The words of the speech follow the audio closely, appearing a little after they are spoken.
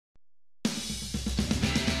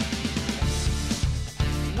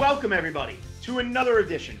Welcome, everybody, to another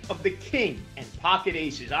edition of the King and Pocket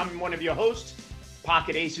Aces. I'm one of your hosts,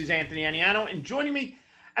 Pocket Aces Anthony Aniano, and joining me,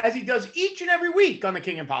 as he does each and every week on the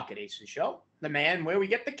King and Pocket Aces show, the man where we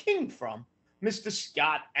get the king from, Mr.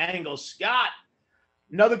 Scott Engel. Scott,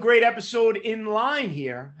 another great episode in line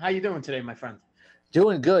here. How you doing today, my friend?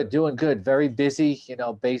 Doing good. Very busy.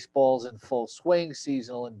 Baseball's in full swing,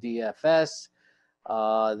 seasonal and DFS. The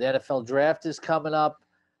NFL draft is coming up.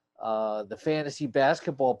 The fantasy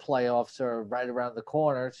basketball playoffs are right around the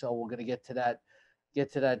corner, so we're going to get to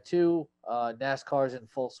that too. NASCAR's in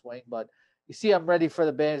full swing, but you see, I'm ready for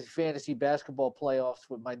the fantasy basketball playoffs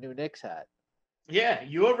with my new Knicks hat. Yeah,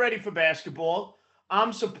 you're ready for basketball.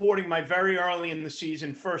 I'm supporting my very early in the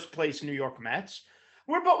season first place New York Mets.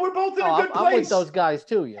 We're both in a good place. I'm with those guys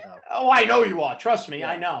too, Oh, I know you are. Trust me,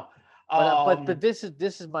 yeah. I know. But this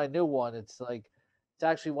is my new one. It's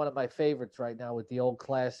actually one of my favorites right now with the old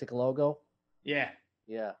classic logo. Yeah.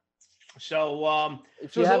 So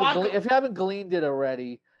if you haven't gleaned it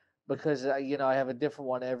already, because I have a different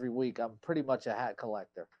one every week. I'm pretty much a hat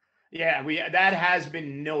collector. Yeah, that has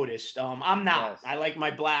been noticed. I'm not. Yes. I like my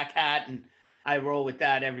black hat, and I roll with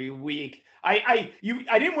that every week. I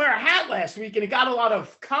didn't wear a hat last week, and it got a lot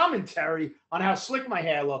of commentary on how slick my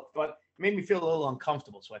hair looked, but it made me feel a little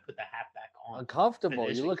uncomfortable, so I put the hat back on.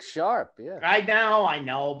 Uncomfortable? You look sharp, yeah. I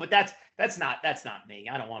know, but that's not me.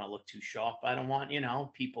 I don't want to look too sharp. I don't want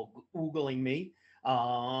people Googling me.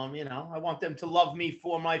 I want them to love me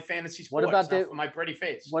for my fantasy sports, not for my pretty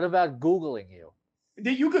face. What about Googling you?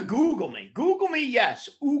 You could Google me. Google me, yes.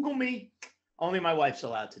 Google me. Only my wife's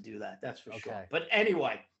allowed to do that. That's for sure. But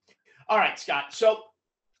anyway. All right, Scott. So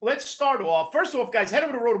let's start off. First off, guys, head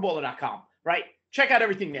over to rotoballer.com, right? Check out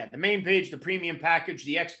everything there. The main page, the premium package,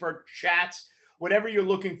 the expert chats, whatever you're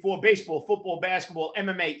looking for, baseball, football, basketball,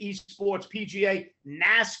 MMA, esports, PGA,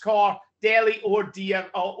 NASCAR, daily or DM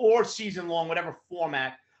or season long, whatever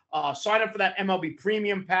format. Sign up for that MLB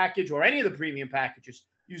premium package or any of the premium packages.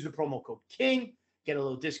 Use the promo code KING, get a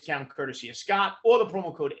little discount courtesy of Scott, or the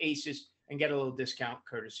promo code ACES and get a little discount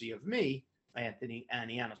courtesy of me, Anthony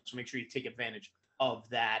Aniano. So make sure you take advantage of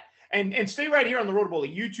that. And stay right here on the Rotoballer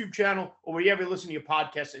YouTube channel or wherever you listen to your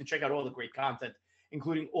podcast and check out all the great content,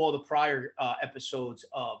 including all the prior episodes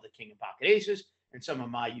of the King and Pocket Aces and some of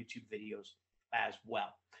my YouTube videos as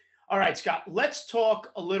well. All right, Scott, let's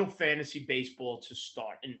talk a little fantasy baseball to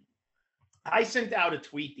start. And I sent out a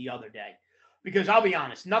tweet the other day because I'll be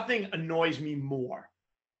honest, nothing annoys me more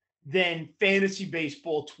than fantasy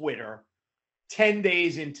baseball Twitter 10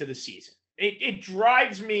 days into the season. It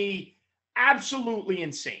drives me absolutely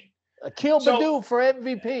insane. Akil Baddoo for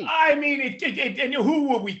MVP. I mean, and who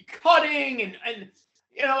were we cutting? And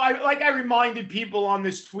I reminded people on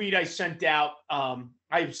this tweet I sent out.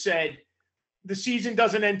 I said the season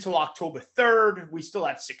doesn't end till October 3rd. We still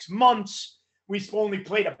have 6 months. We've only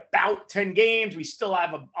played about 10 games. We still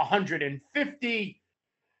have 150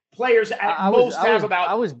 players at most.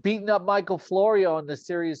 I was beating up Michael Florio on the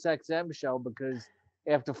SiriusXM show because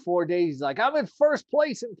after 4 days, he's like, I'm in first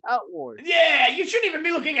place in Tout Wars. Yeah, you shouldn't even be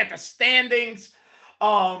looking at the standings.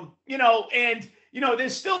 There's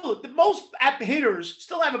still the most hitters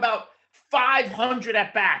still have about 500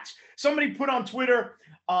 at bats. Somebody put on Twitter,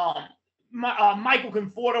 Michael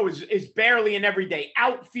Conforto is barely an everyday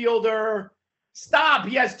outfielder. Stop.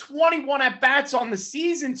 He has 21 at bats on the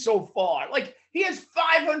season so far. Like, he has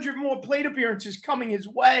 500 more plate appearances coming his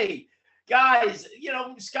way. Guys,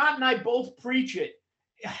 Scott and I both preach it.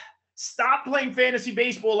 Stop playing fantasy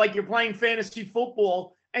baseball like you're playing fantasy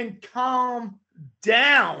football and calm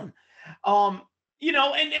down. What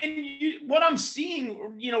I'm seeing,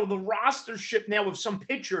 the rostership now of some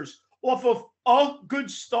pitchers off of a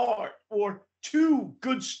good start or 2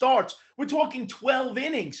 good starts. We're talking 12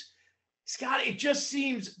 innings. Scott, it just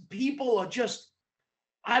seems people are just,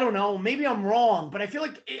 I don't know, maybe I'm wrong, but I feel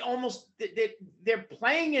like they're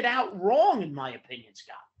playing it out wrong, in my opinion,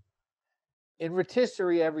 Scott. In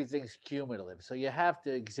rotisserie, everything's cumulative, so you have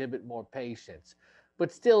to exhibit more patience.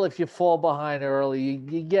 But still, if you fall behind early,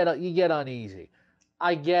 you get uneasy.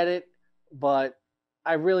 I get it, but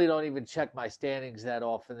I really don't even check my standings that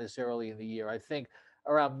often this early in the year. I think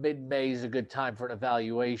around mid-May is a good time for an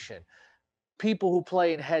evaluation. People who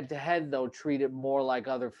play in head-to-head, though, treat it more like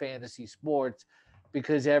other fantasy sports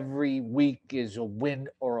because every week is a win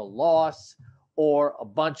or a loss or a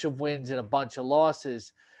bunch of wins and a bunch of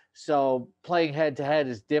losses. So playing head-to-head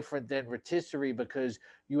is different than rotisserie because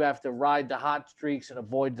you have to ride the hot streaks and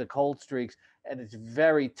avoid the cold streaks, and it's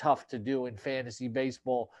very tough to do in fantasy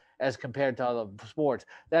baseball as compared to other sports.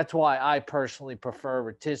 That's why I personally prefer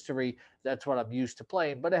rotisserie. That's what I'm used to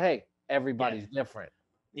playing. But, hey, everybody's different.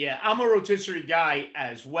 Yeah, I'm a rotisserie guy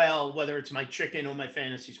as well, whether it's my chicken or my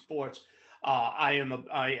fantasy sports. I am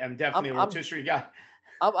I'm definitely a I'm rotisserie guy.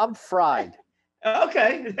 I'm fried.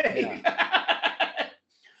 Okay. There you Yeah. go.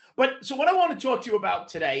 But so what I want to talk to you about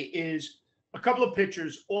today is a couple of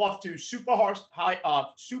pitchers off to super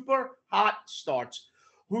hot starts,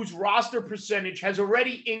 whose roster percentage has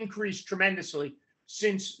already increased tremendously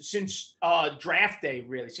since draft day,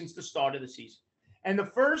 really, since the start of the season. And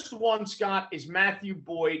the first one, Scott, is Matthew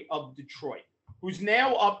Boyd of Detroit, who's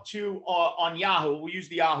now up to on Yahoo. We'll use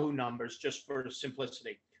the Yahoo numbers just for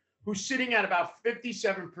simplicity. Who's sitting at about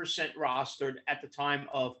 57% rostered at the time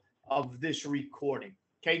of this recording.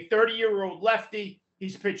 Okay, 30-year-old lefty.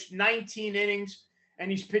 He's pitched 19 innings,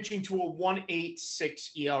 and he's pitching to a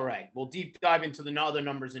 1.86 ERA. We'll deep dive into the other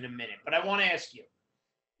numbers in a minute. But I want to ask you,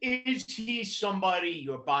 is he somebody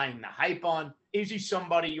you're buying the hype on? Is he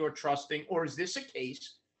somebody you're trusting? Or is this a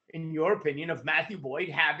case, in your opinion, of Matthew Boyd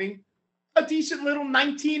having a decent little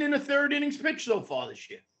 19 and a third innings pitch so far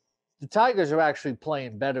this year? The Tigers are actually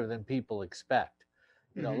playing better than people expect.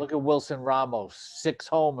 Look at Wilson Ramos, 6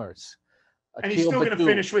 homers. And he's still going to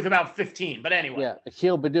finish with about 15. But anyway. Yeah,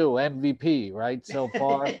 Akil Baddoo, MVP, right, so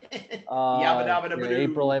far.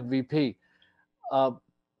 April MVP.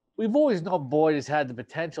 We've always known Boyd has had the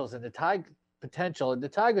potential, and the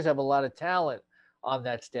Tigers have a lot of talent on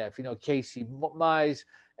that staff. Casey Mize,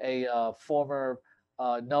 a former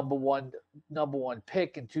number one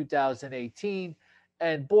pick in 2018,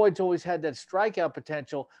 and Boyd's always had that strikeout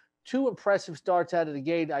potential. 2 impressive starts out of the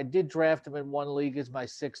gate. I did draft him in one league as my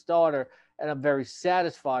 6th starter, and I'm very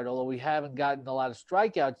satisfied. Although we haven't gotten a lot of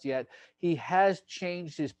strikeouts yet, he has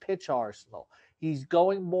changed his pitch arsenal. He's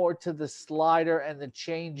going more to the slider and the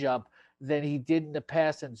changeup than he did in the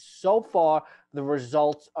past, and so far the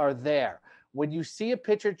results are there. When you see a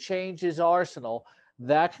pitcher change his arsenal,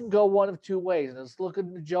 that can go one of 2 ways. And let's look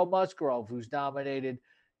at Joe Musgrove, who's dominated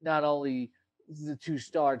not only the 2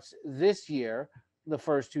 starts this year, the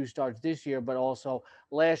first 2 starts this year, but also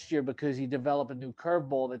last year, because he developed a new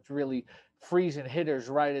curveball that's really freezing hitters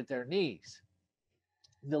right at their knees.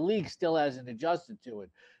 The league still hasn't adjusted to it.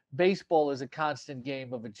 Baseball is a constant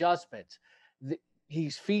game of adjustments.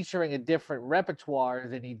 He's featuring a different repertoire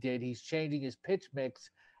than he did. He's changing his pitch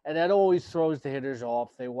mix, and that always throws the hitters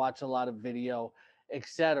off. They watch a lot of video,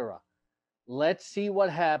 etc. Let's see what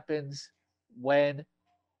happens when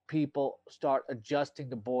people start adjusting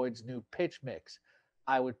to Boyd's new pitch mix.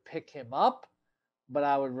 I would pick him up, but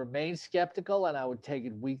I would remain skeptical, and I would take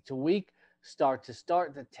it week to week, start to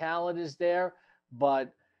start. The talent is there,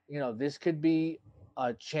 but this could be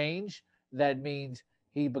a change that means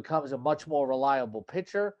he becomes a much more reliable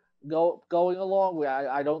pitcher going along.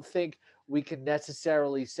 I don't think we can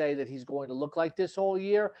necessarily say that he's going to look like this all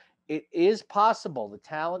year. It is possible. The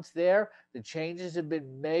talent's there. The changes have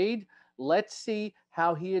been made. Let's see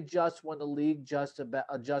how he adjusts when the league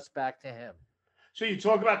adjusts back to him. So you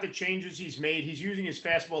talk about the changes he's made. He's using his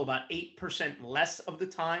fastball about 8% less of the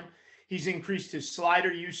time. He's increased his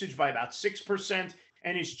slider usage by about 6%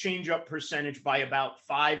 and his changeup percentage by about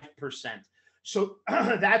 5%. So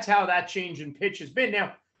that's how that change in pitch has been.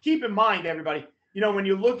 Now, keep in mind, everybody, when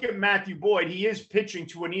you look at Matthew Boyd, he is pitching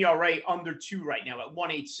to an ERA under 2 right now at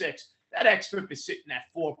 1.86. That xFIP is sitting at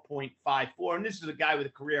 4.54. And this is a guy with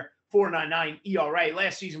a career 4.99 ERA.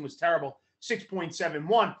 Last season was terrible,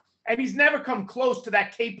 6.71. And he's never come close to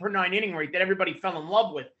that K per 9 inning rate that everybody fell in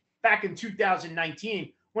love with back in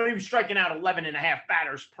 2019 when he was striking out 11 and a half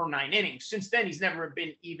batters per 9 innings. Since then, he's never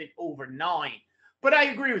been even over 9. But I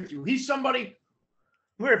agree with you. He's somebody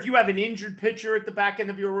where if you have an injured pitcher at the back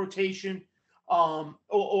end of your rotation,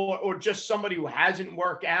 or just somebody who hasn't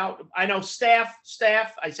worked out. I know staff.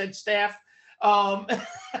 I said staff.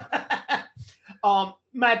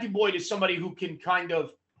 Matthew Boyd is somebody who can kind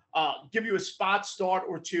of give you a spot start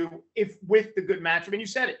or 2 if with the good matchup. And you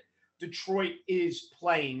said it. Detroit is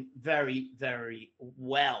playing very, very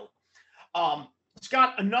well.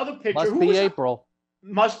 Scott, another pitcher. Must be April.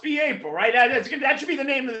 Must be April, right? That should be the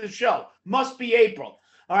name of the show. Must be April.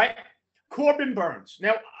 All right. Corbin Burnes.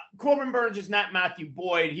 Now, Corbin Burnes is not Matthew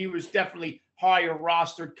Boyd. He was definitely higher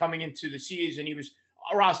rostered coming into the season. He was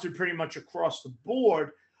rostered pretty much across the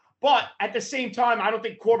board. But at the same time, I don't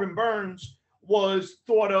think Corbin Burnes was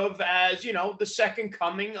thought of as, the second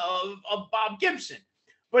coming of Bob Gibson.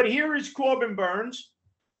 But here is Corbin Burnes,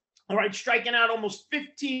 all right, striking out almost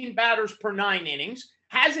 15 batters per 9 innings,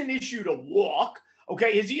 hasn't issued a walk.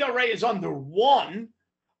 Okay, his ERA is under 1.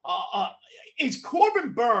 Is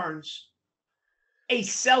Corbin Burnes a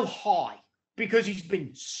sell high because he's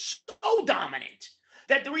been so dominant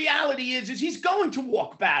that the reality is he's going to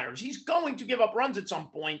walk batters. He's going to give up runs at some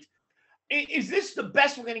point. is this the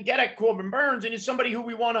best we're going to get at Corbin Burnes? And is somebody who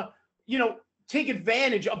we want to, take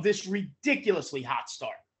advantage of this ridiculously hot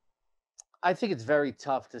start? I think it's very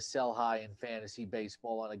tough to sell high in fantasy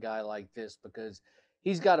baseball on a guy like this because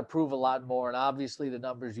he's got to prove a lot more. And obviously, the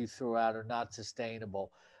numbers you threw out are not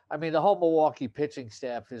sustainable. I mean, the whole Milwaukee pitching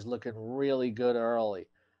staff is looking really good early.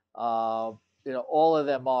 All of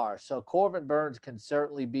them are. So Corbin Burnes can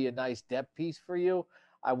certainly be a nice depth piece for you.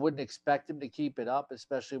 I wouldn't expect him to keep it up,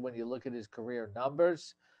 especially when you look at his career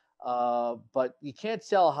numbers. But you can't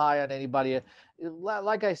sell high on anybody.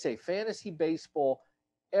 Like I say, fantasy baseball,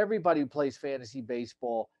 everybody who plays fantasy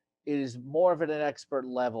baseball is more of an expert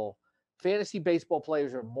level. Fantasy baseball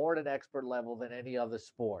players are more at an expert level than any other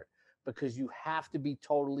sport because you have to be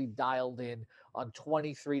totally dialed in on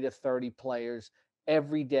 23 to 30 players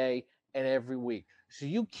every day and every week. So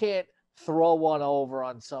you can't throw one over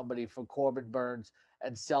on somebody for Corbin Burnes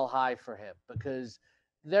and sell high for him because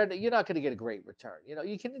you're not going to get a great return.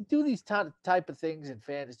 You can do these type of things in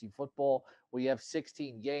fantasy football where you have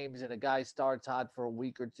 16 games and a guy starts hot for a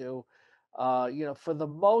week or two. For the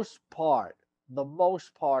most part,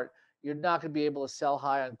 you're not going to be able to sell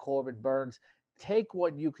high on Corbin Burnes. Take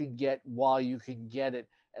what you can get while you can get it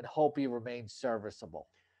and hope he remains serviceable.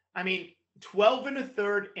 I mean, 12 and a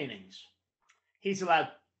third innings. He's allowed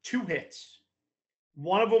 2 hits.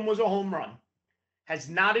 One of them was a home run. Has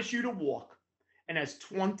not issued a walk. And has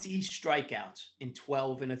 20 strikeouts in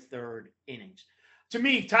 12 and a third innings. To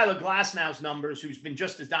me, Tyler Glasnow's numbers, who's been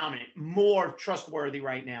just as dominant, more trustworthy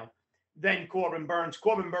right now than Corbin Burnes.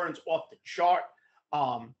 Corbin Burnes off the chart.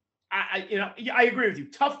 I agree with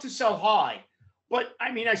you. Tough to sell high, but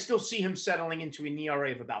I mean, I still see him settling into an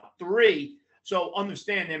ERA of about 3. So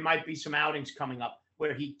understand there might be some outings coming up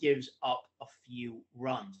where he gives up a few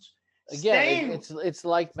runs. Again, it's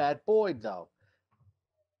like Matt Boyd, though.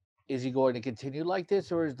 Is he going to continue like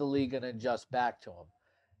this, or is the league going to adjust back to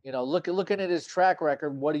him? Looking at his track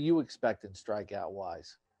record, what do you expect in strikeout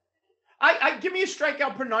wise? I give me a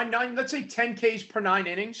strikeout per 9. Let's say 10 Ks per 9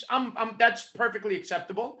 innings. That's perfectly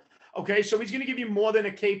acceptable. Okay, so he's going to give you more than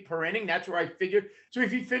a K per inning. That's where I figured. So if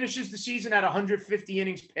he finishes the season at 150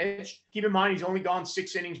 innings pitched, keep in mind he's only gone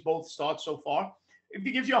 6 innings both starts so far. If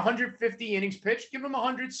he gives you 150 innings pitched, give him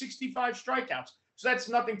 165 strikeouts. So that's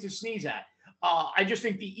nothing to sneeze at. I just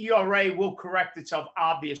think the ERA will correct itself,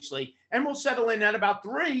 obviously, and we'll settle in at about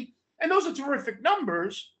 3. And those are terrific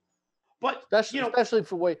numbers. But especially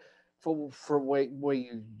for where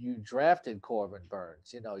you drafted Corbin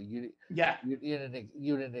Burnes, you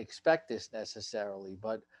didn't expect this necessarily.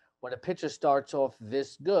 But when a pitcher starts off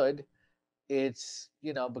this good, it's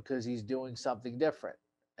because he's doing something different,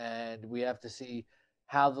 and we have to see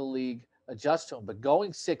how the league adjusts to him. But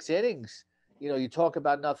going 6 innings. You talk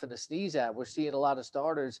about nothing to sneeze at. We're seeing a lot of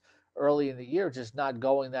starters early in the year just not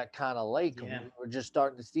going that kind of late. Yeah. We're just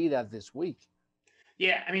starting to see that this week.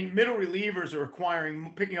 Yeah, I mean, middle relievers are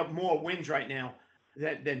picking up more wins right now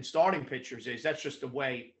than starting pitchers is. That's just the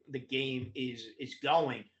way the game is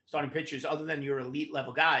going. Starting pitchers, other than your elite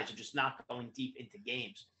level guys, are just not going deep into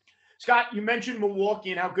games. Scott, you mentioned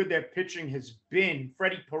Milwaukee and how good their pitching has been.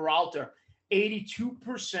 Freddie Peralta,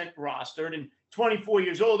 82% rostered and 24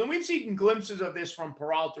 years old. And we've seen glimpses of this from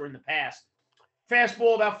Peralta in the past.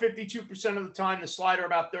 Fastball about 52% of the time, the slider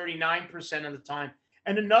about 39% of the time.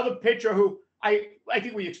 And another pitcher who I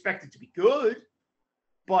think we expected to be good,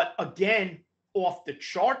 but again, off the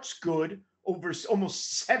charts good, over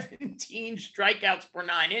almost 17 strikeouts per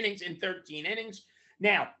 9 innings in 13 innings.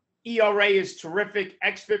 Now, ERA is terrific.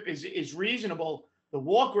 XFIP is reasonable. The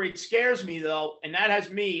walk rate scares me, though, and that has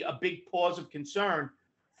me a big cause of concern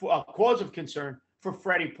for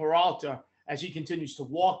Freddie Peralta as he continues to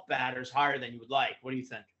walk batters higher than you would like. What do you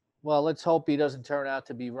think? Well, let's hope he doesn't turn out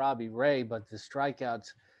to be Robbie Ray, but the strikeouts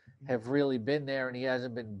have really been there, and he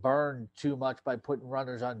hasn't been burned too much by putting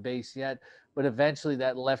runners on base yet. But eventually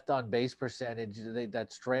that left on base percentage,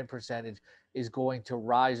 that strand percentage is going to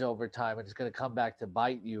rise over time, and it's going to come back to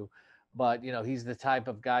bite you. But, he's the type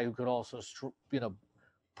of guy who could also,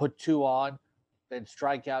 put 2 on, then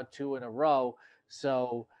strike out 2 in a row.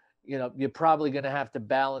 So, you're probably going to have to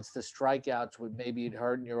balance the strikeouts with maybe it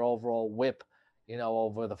hurting your overall whip,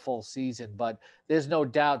 over the full season. But there's no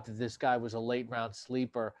doubt that this guy was a late round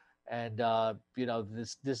sleeper. And,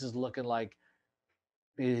 this is looking like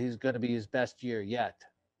he's going to be his best year yet.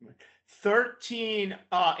 13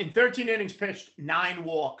 innings pitched, 9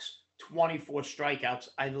 walks, 24 strikeouts.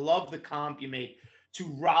 I love the comp you made to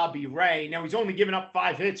Robbie Ray. Now, he's only given up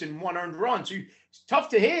 5 hits and 1 earned run. So it's tough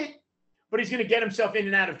to hit, but he's going to get himself in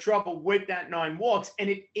and out of trouble with that 9 walks. And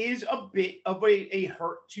it is a bit of a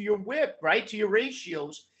hurt to your whip, right? To your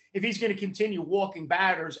ratios. if he's going to continue walking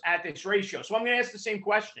batters at this ratio. So I'm going to ask the same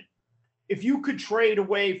question. If you could trade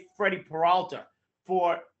away Freddie Peralta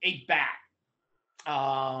for a bat,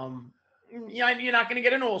 you're not going to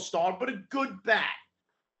get an all-star, but a good bat,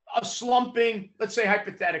 a slumping, let's say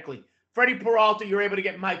hypothetically, Freddie Peralta, you're able to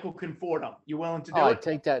get Michael Conforto. You willing to do it? I'd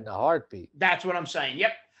take that in a heartbeat. That's what I'm saying.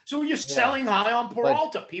 Yep. So you're selling high on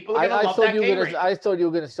Peralta. But people are going to love that K-rate. I thought you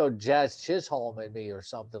were going to throw Jazz Chisholm at me or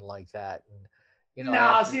something like that. And,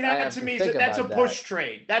 that to me that's a push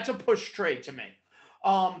trade. That's a push trade to me.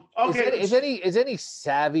 Okay. Is any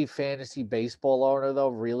savvy fantasy baseball owner though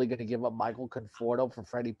really going to give up Michael Conforto for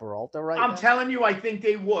Freddie Peralta right now? I'm telling you, I think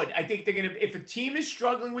they would. I think they're going to. If a team is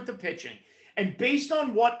struggling with the pitching, and based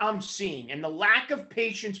on what I'm seeing and the lack of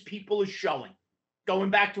patience people are showing, going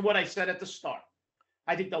back to what I said at the start,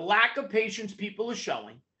 I think the lack of patience people are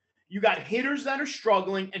showing. You got hitters that are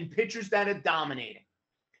struggling and pitchers that are dominating.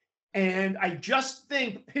 And I just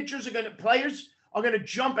think players are going to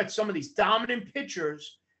jump at some of these dominant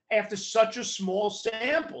pitchers after such a small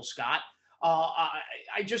sample, Scott. I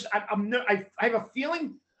have a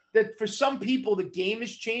feeling that for some people, the game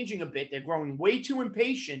is changing a bit. They're growing way too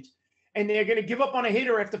impatient, and they're going to give up on a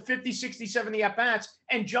hitter after 50, 60, 70 at-bats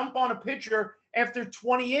and jump on a pitcher after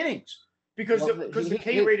 20 innings because the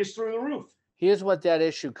K rate is through the roof. Here's what that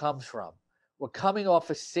issue comes from. We're coming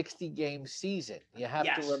off a 60-game season. You have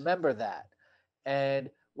to remember that.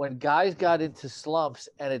 And when guys got into slumps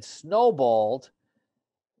and it snowballed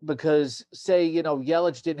because, say,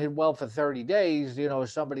 Yelich didn't hit well for 30 days, or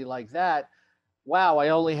somebody like that, wow, I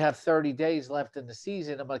only have 30 days left in the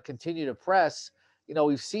season. I'm going to continue to press.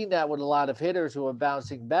 We've seen that with a lot of hitters who are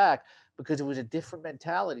bouncing back because it was a different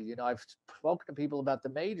mentality. I've spoken to people about the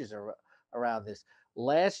majors around this.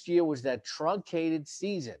 Last year was that truncated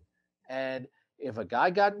season. And if a guy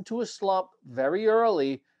got into a slump very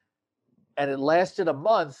early and it lasted a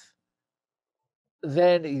month,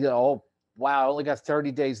 then, wow, I only got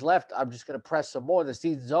 30 days left. I'm just going to press some more. The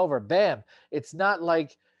season's over. Bam. It's not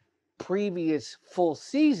like previous full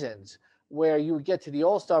seasons where you would get to the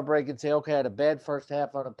All-Star break and say, okay, I had a bad first half.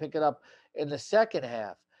 I'm going to pick it up in the second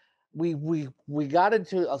half. We got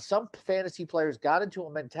into some fantasy players got into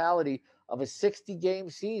a mentality of a 60-game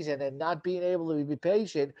season and not being able to be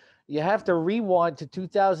patient. You have to rewind to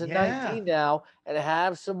 2019 now and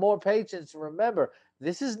have some more patience. Remember,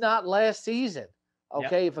 this is not last season.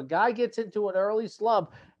 Okay, if a guy gets into an early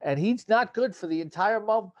slump and he's not good for the entire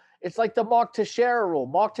month, it's like the Mark Teixeira rule.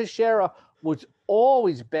 Mark Teixeira was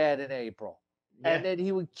always bad in April, and then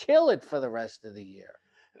he would kill it for the rest of the year.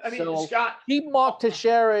 I mean, Scott, keep Mark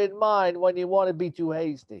Teixeira in mind when you want to be too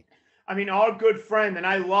hasty. I mean, our good friend, and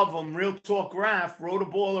I love him, Real Talk Graf, one of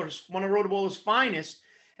Rotoballer's finest,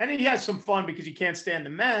 and he has some fun because he can't stand the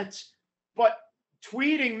Mets, but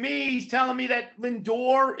tweeting me, he's telling me that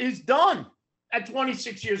Lindor is done at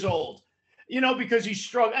 26 years old, because he's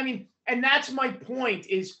struggling. I mean, and that's my point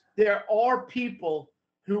is there are people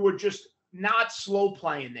who are just not slow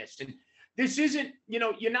playing this. And this isn't,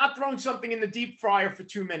 you're not throwing something in the deep fryer for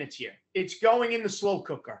 2 minutes here. It's going in the slow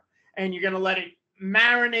cooker, and you're going to let it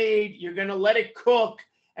marinate. You're going to let it cook,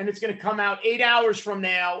 and it's going to come out 8 hours from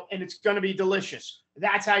now, and it's going to be delicious.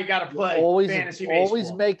 That's how you got to play fantasy baseball.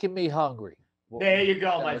 Always making me hungry. There you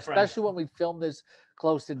go, my friend. Especially when we film this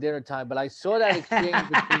close to dinner time. But I saw that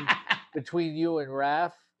exchange between you and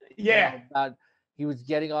Raph. Yeah. About he was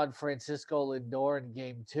getting on Francisco Lindor in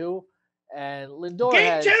game 2. And Lindor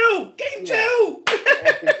Game two!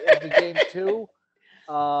 After game 2,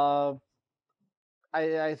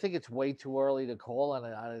 I think it's way too early to call on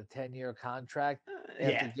a 10-year contract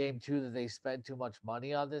after game 2 that they spent too much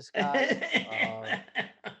money on this guy.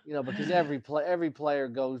 Because every player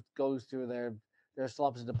goes through their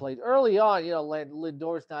slumps at the plate. Early on,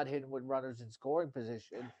 Lindor's not hitting with runners in scoring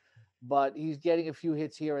position, but he's getting a few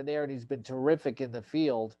hits here and there, and he's been terrific in the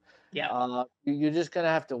field. Yeah. You're just going to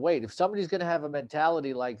have to wait. If somebody's going to have a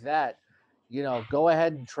mentality like that, go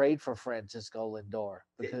ahead and trade for Francisco Lindor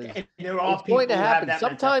because it's going to happen.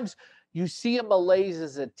 Sometimes you see a malaise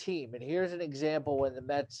as a team. And here's an example when the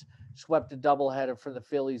Mets swept a doubleheader for the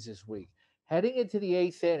Phillies this week. Heading into the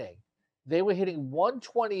 8th inning, they were hitting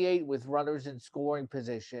 128 with runners in scoring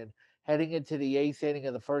position heading into the 8th inning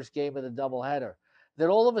of the first game of the doubleheader. Then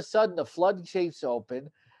all of a sudden, the floodgates open.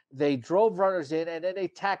 They drove runners in, and then they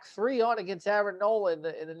tacked 3 on against Aaron Nola in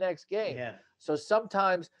the next game. Yeah. So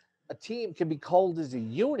sometimes a team can be cold as a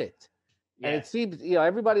unit. Yeah. And it seems,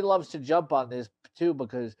 everybody loves to jump on this too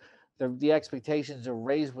because the expectations are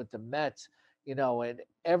raised with the Mets, and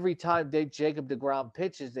every time Jacob deGrom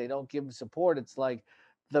pitches, they don't give him support. It's like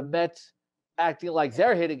the Mets acting like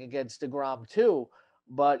they're hitting against deGrom too.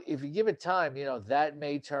 But if you give it time, that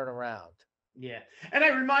may turn around. Yeah. And I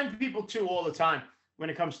remind people, too, all the time when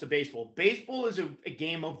it comes to baseball. Baseball is a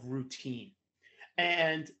game of routine.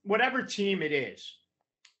 And whatever team it is,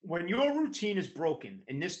 when your routine is broken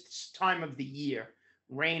in this time of the year,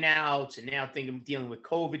 rainouts, and now dealing with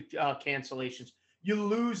COVID cancellations, you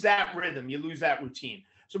lose that rhythm, you lose that routine.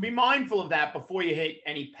 So be mindful of that before you hit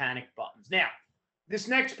any panic buttons. Now, this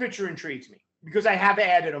next pitcher intrigues me because I have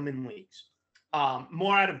added him in leagues,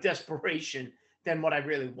 more out of desperation than what I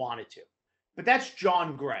really wanted to. But that's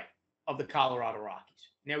John Gray of the Colorado Rockies.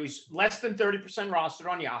 Now, he's less than 30% rostered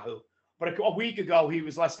on Yahoo, but a week ago, he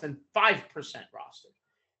was less than 5% rostered.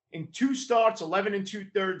 In 2 starts, 11 and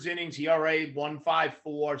 2/3 innings, ERA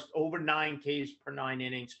 1.54, over 9 Ks per 9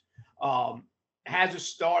 innings. Has a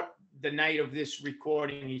start the night of this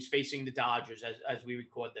recording. He's facing the Dodgers as we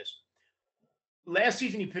record this. Last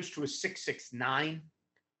season, he pitched to a 6.69.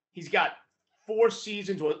 He's got 4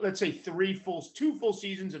 seasons, or let's say 2 full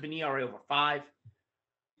seasons of an ERA over 5.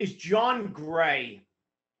 Is John Gray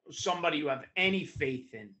somebody you have any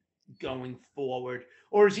faith in going forward,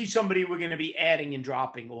 or is he somebody we're going to be adding and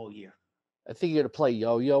dropping all year? I think you're going to play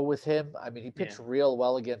yo-yo with him. I mean, he pitched real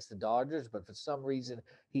well against the Dodgers, but for some reason,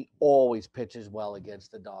 he always pitches well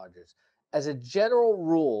against the Dodgers. As a general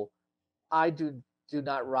rule, I do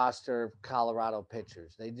not roster Colorado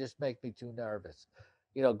pitchers. They just make me too nervous.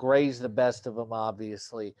 Gray's the best of them,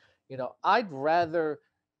 obviously. I'd rather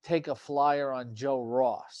take a flyer on Joe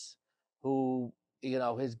Ross, who,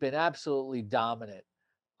 has been absolutely dominant.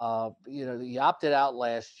 He opted out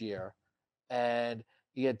last year, and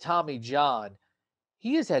he had Tommy John.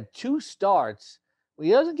 He has had 2 starts. Well,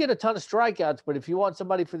 he doesn't get a ton of strikeouts, but if you want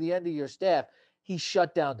somebody for the end of your staff, he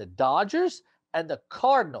shut down the Dodgers and the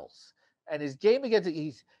Cardinals. And his game against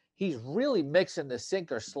he's really mixing the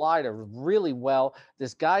sinker slider really well.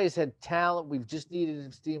 This guy has had talent. We've just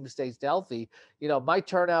needed him to stay healthy. Might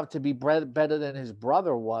turn out to be better than his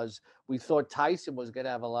brother was. We thought Tyson was going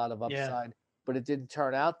to have a lot of upside, but it didn't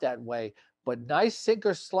turn out that way. But nice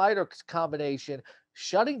sinker slider combination,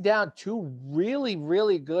 shutting down 2 really,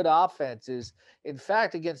 really good offenses. In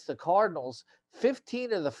fact, against the Cardinals,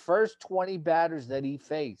 15 of the first 20 batters that he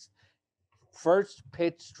faced, first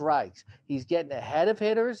pitch strikes. He's getting ahead of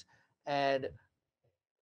hitters, and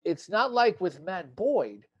it's not like with Matt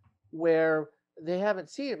Boyd where they haven't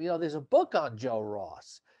seen him. There's a book on Joe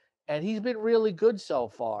Ross, and he's been really good so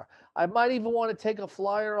far. I might even want to take a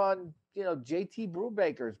flyer on, JT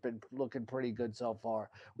Brubaker's been looking pretty good so far.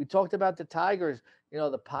 We talked about the Tigers.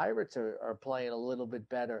 The Pirates are playing a little bit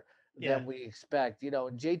better than we expect.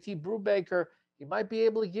 And JT Brubaker, he might be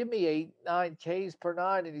able to give me 8-9 Ks per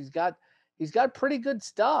 9, and he's got pretty good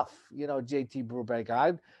stuff, JT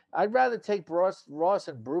Brubaker. I'd rather take Ross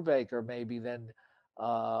and Brubaker maybe than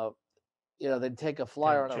take a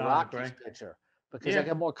flyer on a Rockies pitcher, because I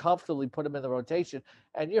can more comfortably put him in the rotation.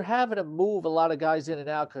 And you're having to move a lot of guys in and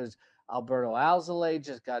out because Alberto Alzolay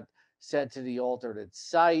just got sent to the alternate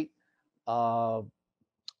site.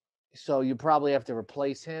 So you probably have to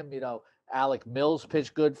replace him. Alec Mills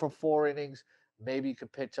pitched good for 4 innings. Maybe you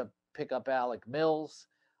could pick up Alec Mills.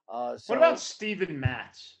 What about Steven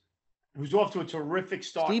Matz, who's off to a terrific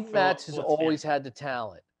start? Steve Matz has always had the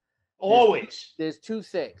talent. Always. There's 2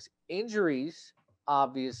 things. Injuries,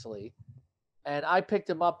 obviously, and I picked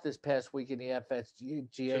him up this past week in the FSGA.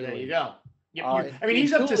 So there you go.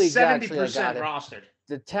 He's up to 70% rostered.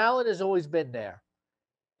 The talent has always been there,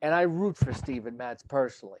 and I root for Steven Matz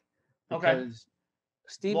personally. Because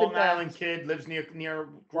Steven Long Island kid, lives near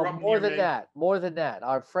grew up more near than that. More than that.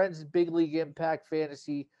 Our friends at Big League Impact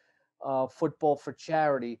Fantasy Football for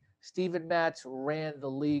Charity, Steven Matz ran the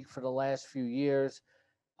league for the last few years.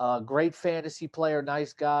 Great fantasy player,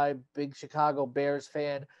 nice guy, big Chicago Bears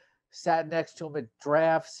fan. Sat next to him at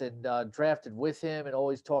drafts and drafted with him, and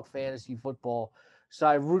always talked fantasy football. So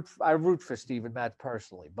I root for Steven Matz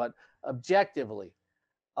personally. But objectively,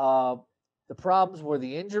 the problems were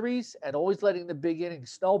the injuries and always letting the big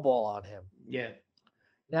innings snowball on him. Yeah.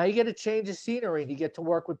 Now you get a change of scenery and you get to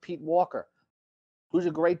work with Pete Walker, who's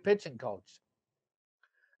a great pitching coach.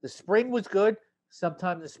 The spring was good.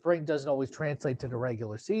 Sometimes the spring doesn't always translate to the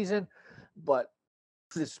regular season, but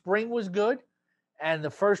the spring was good, and the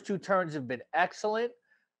first 2 turns have been excellent.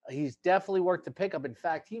 He's definitely worth the pickup. In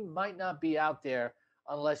fact, he might not be out there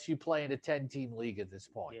unless you play in a 10-team league at this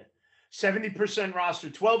point. Yeah. 70% roster,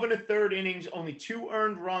 12 1/3 innings, only 2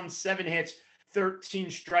 earned runs, 7 hits, 13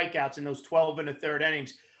 strikeouts in those 12 1/3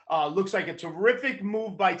 innings. Looks like a terrific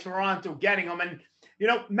move by Toronto getting him. And,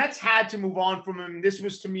 Mets had to move on from him. This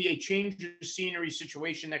was, to me, a change of scenery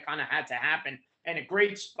situation that kind of had to happen. And a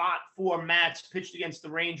great spot for Matz. Pitched against the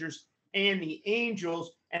Rangers and the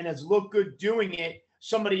Angels and has looked good doing it.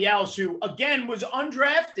 Somebody else who, again, was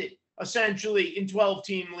undrafted essentially in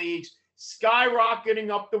 12-team leagues, skyrocketing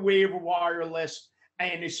up the waiver wire list,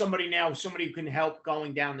 and is somebody who can help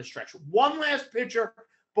going down the stretch. One last pitcher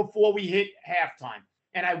before we hit halftime.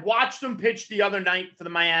 And I watched him pitch the other night for the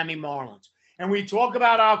Miami Marlins. And we talk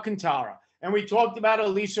about Alcantara, and we talked about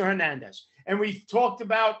Elisa Hernandez, and we talked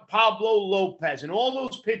about Pablo Lopez and all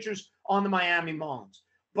those pitchers on the Miami Marlins.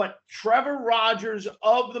 But Trevor Rogers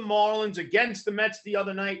of the Marlins against the Mets the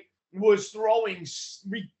other night was throwing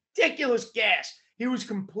ridiculous gas. He was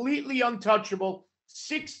completely untouchable,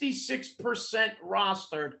 66%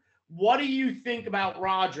 rostered. What do you think about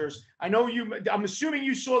Rogers? I'm assuming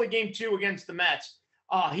you saw the game 2 against the Mets.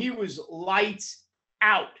 He was lights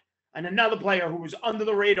out. And another player who was under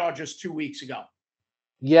the radar just 2 weeks ago.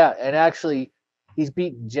 Yeah, and actually, he's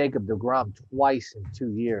beaten Jacob deGrom twice in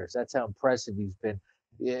 2 years. That's how impressive he's been.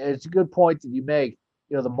 It's a good point that you make.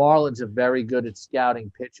 The Marlins are very good at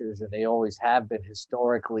scouting pitchers, and they always have been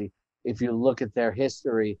historically, if you look at their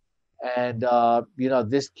history. And,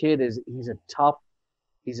 this kid he's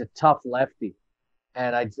a tough lefty.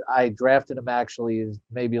 And I drafted him actually as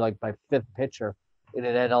maybe like my 5th pitcher in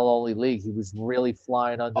an NL-only league. He was really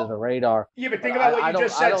flying under the radar. Yeah, but think about what you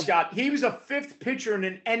just said, Scott. He was a 5th pitcher in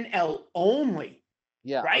an NL only.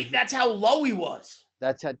 Yeah. Right? That's how low he was.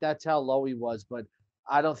 That's how low he was, but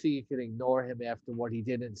I don't think you can ignore him after what he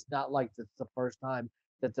did. And it's not like it's the first time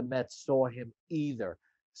that the Mets saw him either.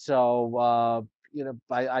 So,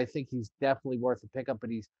 I think he's definitely worth a pickup, but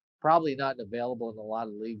he's probably not available in a lot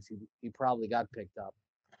of leagues. He probably got picked up.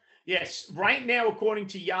 Yes, right now, according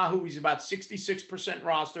to Yahoo, he's about 66%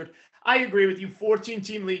 rostered. I agree with you.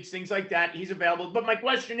 14-team leagues, things like that, he's available. But my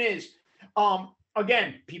question is,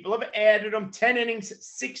 again, people have added him 10 innings,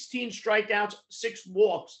 16 strikeouts, 6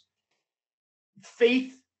 walks.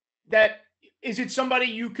 Faith that is it somebody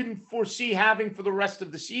you can foresee having for the rest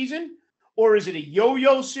of the season, or is it a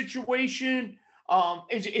yo-yo situation?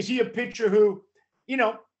 Is he a pitcher who,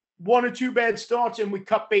 1 or 2 bad starts and we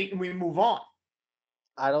cut bait and we move on?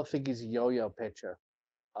 I don't think he's a yo-yo pitcher.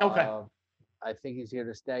 Okay. I think he's here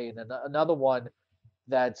to stay. And another one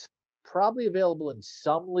that's probably available in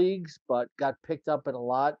some leagues, but got picked up in a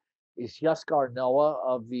lot is Huascar Noah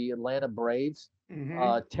of the Atlanta Braves. 10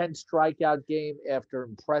 strikeout game after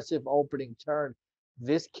impressive opening turn.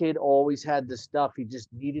 This kid always had the stuff. He just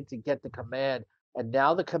needed to get the command. And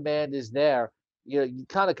now the command is there. You're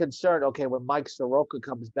kind of concerned, okay, when Mike Soroka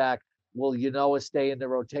comes back, will Yanoa stay in the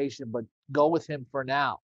rotation? But go with him for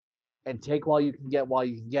now and take while you can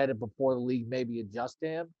get it before the league maybe adjust to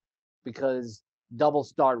him, because double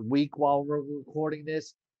start week while we're recording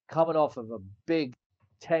this, coming off of a big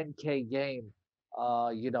 10K game.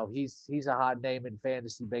 He's a hot name in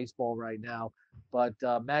fantasy baseball right now. But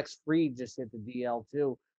Max Fried just hit the DL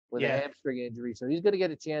too with a hamstring injury, so he's going to get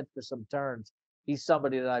a chance for some turns. He's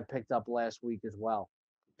somebody that I picked up last week as well.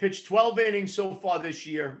 Pitched 12 innings so far this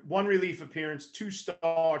year, 1 relief appearance, 2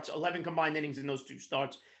 starts, 11 combined innings in those 2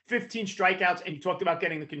 starts, 15 strikeouts, and you talked about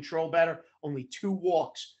getting the control better. Only 2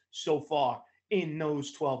 walks so far in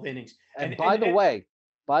those 12 innings. And by the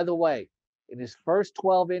way, in his first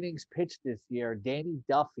 12 innings pitched this year, Danny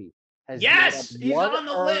Duffy has he's on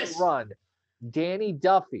the list. Run. Danny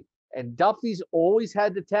Duffy. And Duffy's always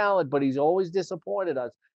had the talent, but he's always disappointed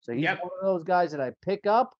us. So he's one of those guys that I pick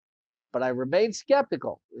up, but I remain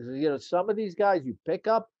skeptical. Some of these guys you pick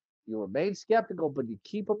up, you remain skeptical, but you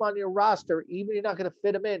keep them on your roster, even you're not going to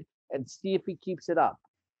fit him in, and see if he keeps it up.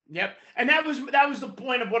 Yep. And that was the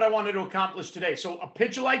point of what I wanted to accomplish today. So a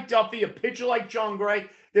pitcher like Duffy, a pitcher like John Gray,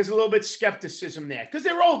 there's a little bit of skepticism there because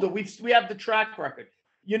they're older. We have the track record.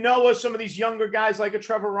 Some of these younger guys like a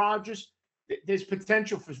Trevor Rogers, there's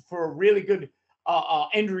potential for a really good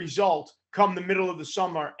end result come the middle of the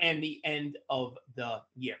summer and the end of the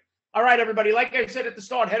year. All right, everybody. Like I said at the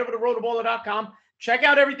start, head over to rotoballer.com. Check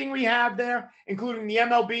out everything we have there, including the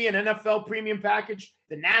MLB and NFL premium package,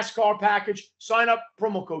 the NASCAR package. Sign up,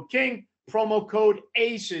 promo code KING, promo code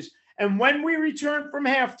ACES. And when we return from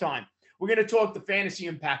halftime, we're going to talk the fantasy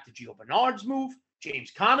impact of Gio Bernard's move,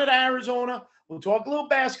 James Conner to Arizona. We'll talk a little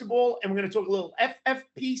basketball, and we're going to talk a little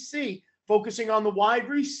FFPC, focusing on the wide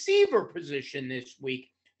receiver position this week.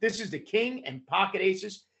 This is the King and Pocket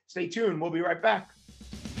Aces. Stay tuned. We'll be right back.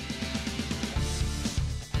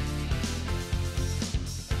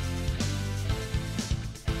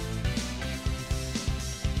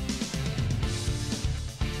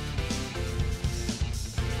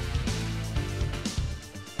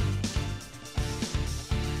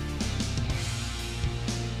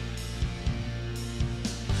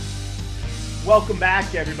 Welcome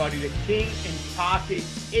back, everybody, to King and Pocket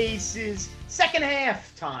Aces. Second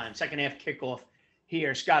half kickoff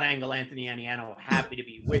here. Scott, Engel, Anthony, Aniano, happy to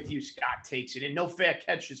be with you. Scott takes it in. No fair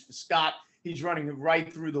catches for Scott. He's running right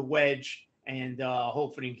through the wedge, and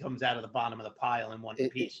hopefully he comes out of the bottom of the pile in one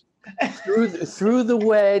piece. through the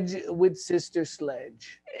wedge with Sister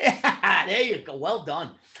Sledge. Yeah, there you go. Well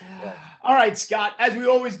done. All right, Scott, as we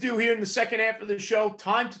always do here in the second half of the show,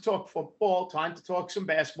 time to talk football, time to talk some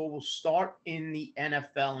basketball. We'll start in the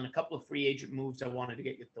NFL and a couple of free agent moves I wanted to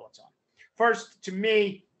get your thoughts on. First, to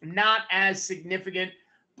me, not as significant,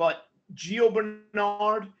 but Gio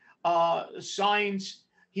Bernard signs.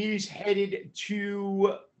 He's headed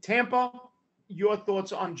to Tampa. Your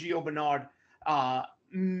thoughts on Gio Bernard?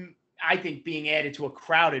 I think being added to a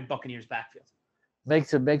crowded Buccaneers backfield.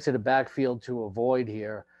 Makes it a backfield to avoid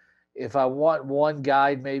here. If I want one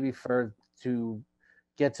guy maybe to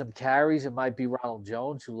get some carries, it might be Ronald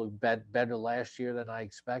Jones, who looked better last year than I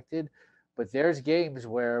expected. But there's games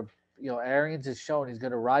where, Arians has shown he's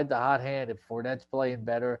going to ride the hot hand if Fournette's playing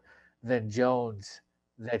better than Jones,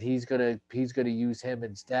 that he's going to use him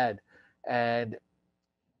instead. And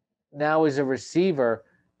now as a receiver,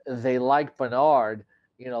 they like Bernard.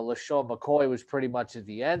 LaShawn McCoy was pretty much at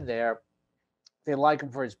the end there. They like him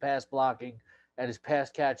for his pass blocking and his pass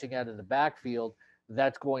catching out of the backfield.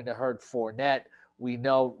 That's going to hurt Fournette. We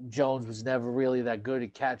know Jones was never really that good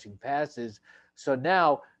at catching passes. So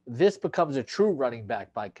now this becomes a true running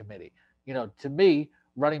back by committee. To me,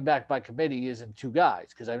 running back by committee isn't two guys,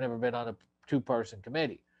 because I've never been on a two-person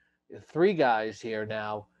committee. 3 guys here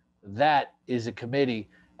now, that is a committee.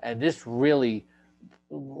 And this really,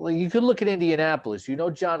 you could look at Indianapolis.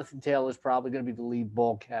 Jonathan Taylor is probably going to be the lead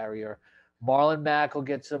ball carrier. Marlon Mack will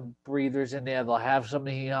get some breathers in there. They'll have some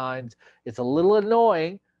behinds. It's a little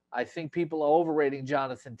annoying. I think people are overrating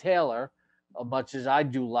Jonathan Taylor, as much as I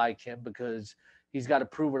do like him, because he's got to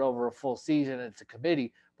prove it over a full season. And it's a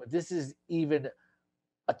committee. But this is even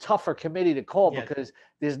a tougher committee to call, because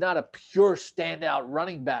there's not a pure standout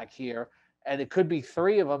running back here. And it could be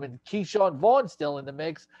 3 of them. And Keyshawn Vaughn's still in the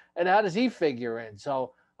mix. And how does he figure in?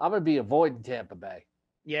 So I'm going to be avoiding Tampa Bay.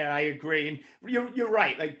 Yeah, I agree. And you're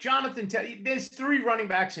right. Like Jonathan Taylor, there's 3 running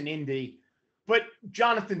backs in Indy, but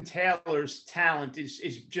Jonathan Taylor's talent is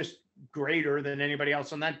just greater than anybody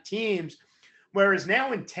else on that team's. Whereas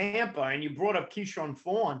now in Tampa, and you brought up Keyshawn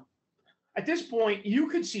Vaughn, at this point, you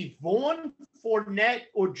could see Vaughn, Fournette,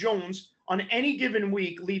 or Jones on any given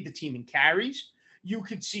week lead the team in carries. You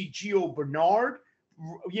could see Gio Bernard,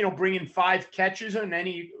 bringing 5 catches on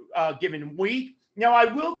any given week. Now, I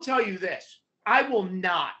will tell you this. I will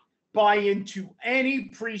not buy into any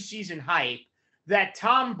preseason hype that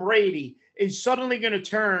Tom Brady is suddenly going to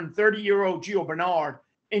turn 30-year-old Gio Bernard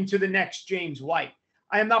into the next James White.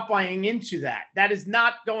 I am not buying into that. That is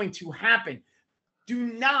not going to happen.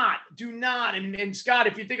 Do not. And Scott,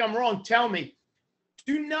 if you think I'm wrong, tell me.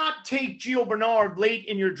 Do not take Gio Bernard late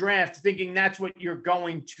in your draft thinking that's what you're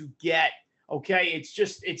going to get. Okay?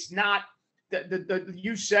 It's not.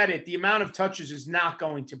 You said it. The amount of touches is not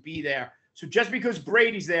going to be there. So just because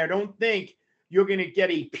Brady's there, don't think you're going to get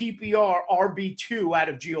a PPR RB2 out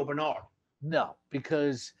of Gio Bernard. No,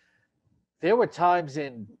 because there were times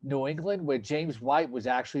in New England where James White was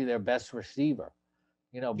actually their best receiver.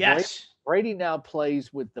 Yes. Brady now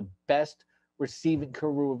plays with the best receiving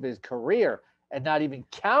crew of his career, and not even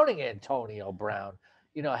counting Antonio Brown,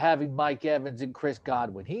 having Mike Evans and Chris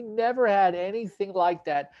Godwin. He never had anything like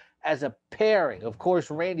that as a pairing. Of course,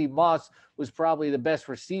 Randy Moss was probably the best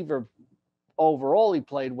receiver overall he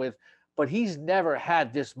played with, but he's never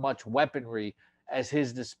had this much weaponry as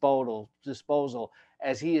his disposal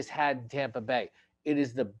as he has had in Tampa Bay. It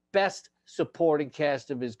is the best supporting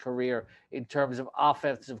cast of his career in terms of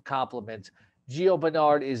offensive complements. Gio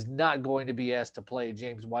Bernard is not going to be asked to play a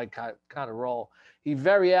James White kind of role. He's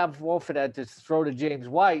very often had to throw to James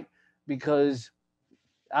White because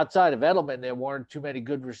outside of Edelman, there weren't too many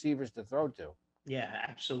good receivers to throw to. Yeah,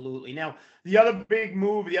 absolutely. Now, the other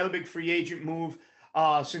big free agent move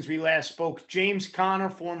since we last spoke, James Conner,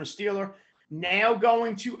 former Steeler, now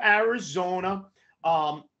going to Arizona.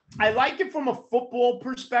 I like it from a football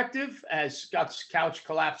perspective as Scott's couch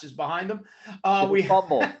collapses behind him. We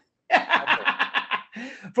fumble.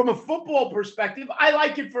 From a football perspective, I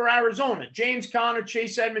like it for Arizona. James Conner,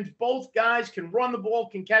 Chase Edmonds, both guys can run the ball,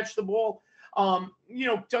 can catch the ball.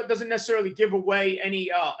 Doesn't necessarily give away any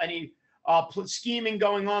scheming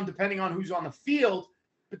going on depending on who's on the field.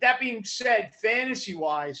 But that being said,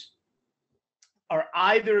 fantasy-wise, are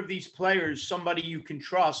either of these players somebody you can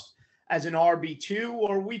trust as an RB2,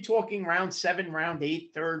 or are we talking round 7, round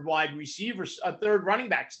 8, third wide receiver, third running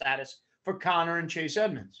back status for Connor and Chase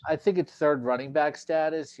Edmonds? I think it's third running back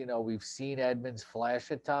status. We've seen Edmonds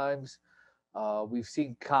flash at times. We've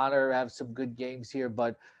seen Connor have some good games here,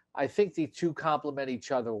 but I think the two complement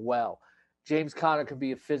each other well. James Conner can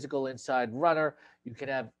be a physical inside runner. You can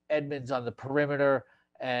have Edmonds on the perimeter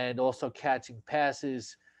and also catching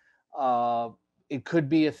passes. It could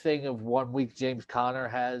be a thing of 1 week James Conner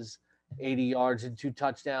has 80 yards and 2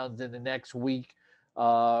 touchdowns, and the next week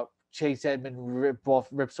Chase Edmonds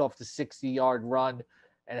rips off the 60-yard run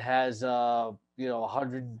and has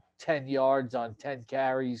 110 yards on 10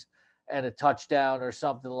 carries and a touchdown or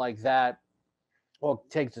something like that, or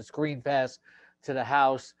takes a screen pass to the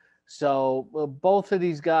house. So both of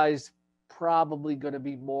these guys probably going to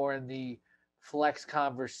be more in the flex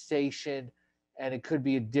conversation, and it could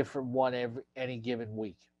be a different one any given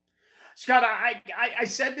week. Scott, I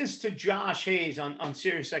said this to Josh Hayes on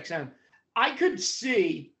SiriusXM. I could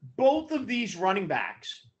see both of these running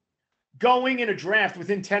backs going in a draft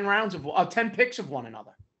within 10 picks of one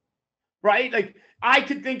another, right? Like, I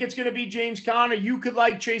could think it's going to be James Conner. You could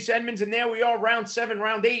like Chase Edmonds, and there we are, round 7,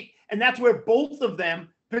 round 8, and that's where both of them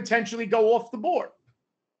potentially go off the board.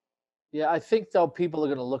 Yeah, I think, though, people are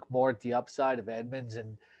going to look more at the upside of Edmonds,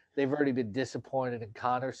 and they've already been disappointed in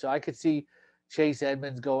Conner. So I could see Chase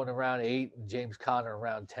Edmonds going around 8 and James Conner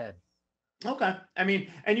around 10. Okay. I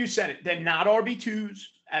mean, and you said it. They're not RB2s.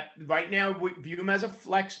 Right now, we view them as a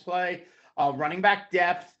flex play, running back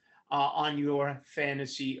depth on your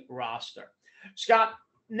fantasy roster. Scott,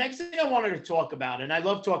 next thing I wanted to talk about, and I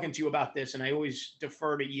love talking to you about this, and I always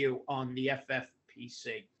defer to you on the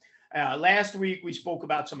FFPC. Last week, we spoke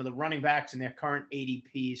about some of the running backs and their current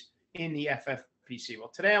ADPs in the FFPC. Well,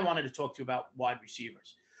 today I wanted to talk to you about wide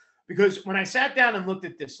receivers, because when I sat down and looked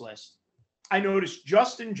at this list, I noticed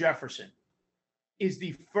Justin Jefferson is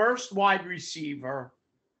the first wide receiver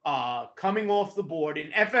coming off the board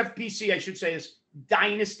in FFPC, I should say, is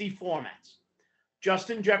dynasty formats.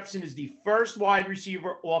 Justin Jefferson is the first wide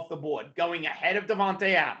receiver off the board, going ahead of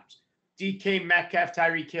Davante Adams, DK Metcalf,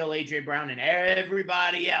 Tyreek Hill, A.J. Brown, and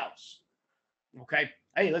everybody else. Okay?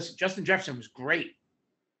 Hey, listen, Justin Jefferson was great,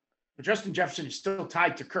 but Justin Jefferson is still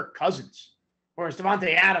tied to Kirk Cousins, whereas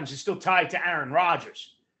Davante Adams is still tied to Aaron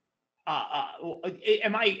Rodgers.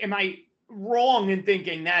 Am I wrong in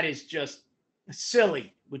thinking that is just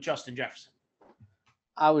silly with Justin Jefferson?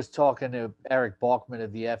 I was talking to Eric Balkman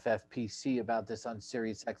of the FFPC about this on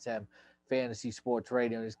SiriusXM Fantasy Sports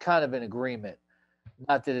Radio, and he's kind of in agreement.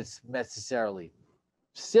 Not that it's necessarily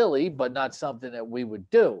silly, but not something that we would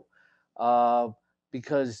do,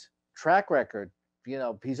 because track record,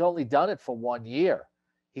 he's only done it for 1 year.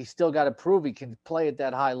 He's still got to prove he can play at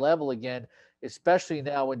that high level again, especially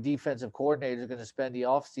now when defensive coordinators are going to spend the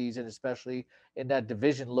offseason, especially in that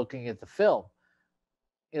division, looking at the film.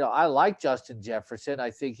 I like Justin Jefferson. I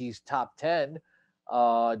think he's top 10.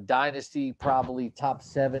 Dynasty, probably top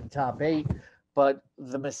 7, top 8. But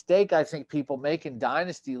the mistake I think people make in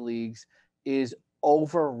dynasty leagues is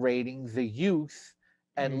overrating the youth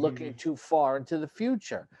and looking too far into the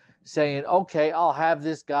future, saying, okay, I'll have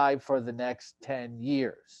this guy for the next 10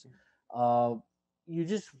 years. You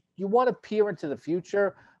want to peer into the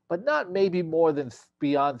future, but not maybe more than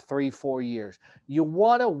beyond 3-4 years. You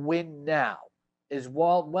want to win now as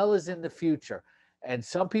well as in the future. And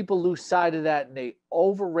some people lose sight of that, and they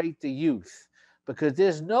overrate the youth, because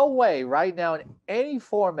there's no way right now in any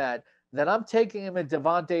format that I'm taking him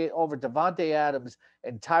over Davante Adams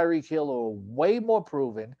and Tyreek Hill, who are way more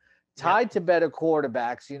proven, tied to better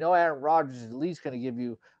quarterbacks. Aaron Rodgers is at least going to give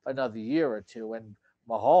you another year or two, and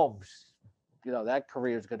Mahomes, that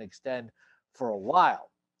career is going to extend for a while.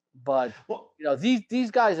 But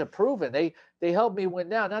these guys are proven. They help me win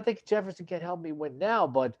now. Not that Jefferson can help me win now,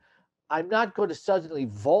 but I'm not going to suddenly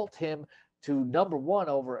vault him to number 1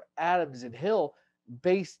 over Adams and Hill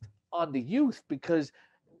based on the youth, because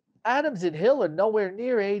Adams and Hill are nowhere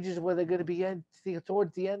near ages where they're going to be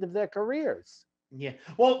towards the end of their careers. Yeah.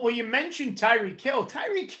 Well, you mentioned Tyreek Hill.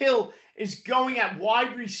 Tyreek Hill is going at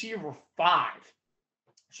wide receiver 5.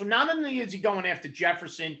 So not only is he going after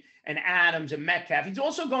Jefferson and Adams and Metcalf, he's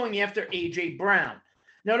also going after A.J. Brown.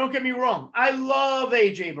 Now, don't get me wrong. I love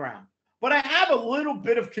A.J. Brown, but I have a little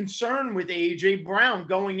bit of concern with A.J. Brown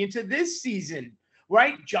going into this season,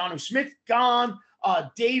 right? Jonnu Smith gone,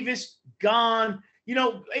 Davis gone.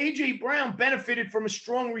 A.J. Brown benefited from a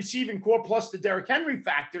strong receiving core plus the Derrick Henry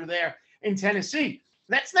factor there in Tennessee.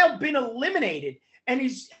 That's now been eliminated. And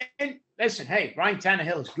listen, hey, Ryan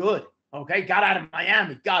Tannehill is good. Okay, got out of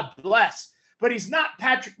Miami. God bless. But he's not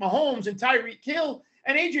Patrick Mahomes and Tyreek Hill.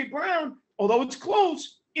 And A.J. Brown, although it's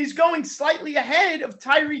close, is going slightly ahead of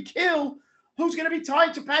Tyreek Hill, who's going to be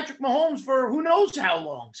tied to Patrick Mahomes for who knows how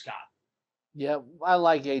long, Scott. Yeah, I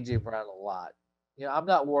like A.J. Brown a lot. I'm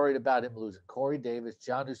not worried about him losing Corey Davis,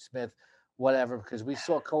 Jonnu Smith, whatever, because we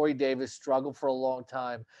saw Corey Davis struggle for a long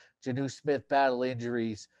time. Jonnu Smith battle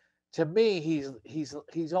injuries. To me,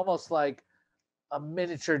 he's almost like a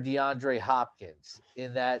miniature DeAndre Hopkins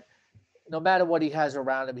in that no matter what he has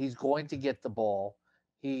around him, he's going to get the ball.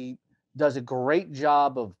 He does a great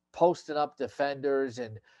job of posting up defenders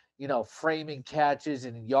and, framing catches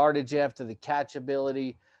and yardage after the catch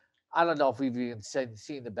ability. I don't know if we've even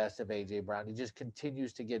seen the best of A.J. Brown. He just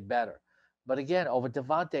continues to get better. But again, over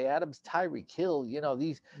Devontae Adams, Tyreek Hill,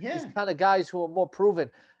 these kind of guys who are more proven.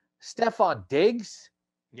 Stephon Diggs,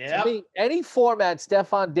 to me, any format,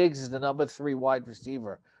 Stephon Diggs is the number 3 wide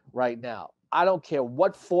receiver right now. I don't care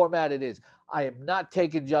what format it is. I am not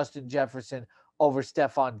taking Justin Jefferson over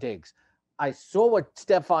Stephon Diggs. I saw what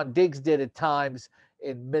Stephon Diggs did at times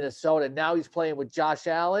in Minnesota. Now he's playing with Josh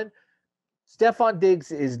Allen. Stephon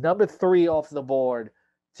Diggs is number 3 off the board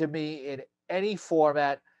to me in any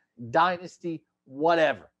format, dynasty,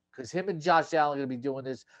 whatever, because him and Josh Allen are going to be doing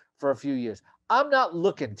this for a few years. I'm not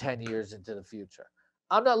looking 10 years into the future.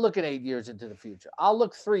 I'm not looking 8 years into the future. I'll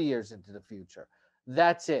look 3 years into the future.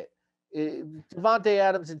 That's it. Devontae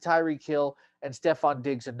Adams and Tyreek Hill and Stephon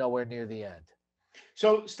Diggs are nowhere near the end.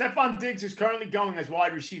 So Stephon Diggs is currently going as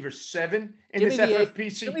wide receiver 7 in this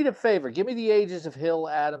FFPC. Give me the favor. Give me the ages of Hill,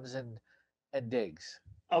 Adams, and Diggs.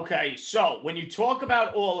 Okay, so when you talk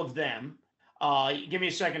about all of them, give me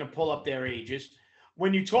a second to pull up their ages.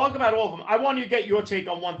 When you talk about all of them, I want you to get your take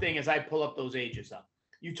on one thing as I pull up those ages up.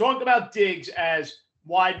 You talk about Diggs as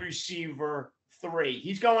wide receiver 3.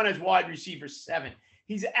 He's going as wide receiver 7.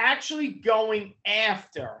 He's actually going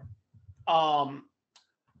after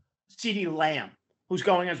CeeDee Lamb, who's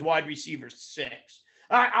going as wide receiver 6.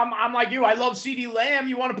 I'm like you. I love CeeDee Lamb.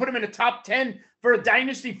 You want to put him in the top 10 for a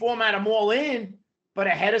dynasty format, I'm all in, but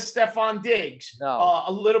ahead of Stephon Diggs. No.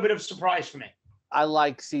 A little bit of surprise for me. I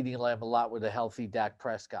like CeeDee Lamb a lot with a healthy Dak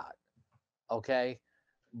Prescott. Okay?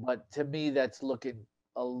 But to me, that's looking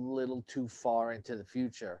a little too far into the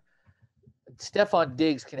future. Stephon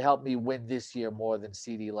Diggs can help me win this year more than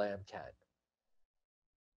CeeDee Lamb can.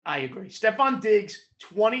 I agree. Stephon Diggs,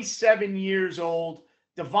 27 years old.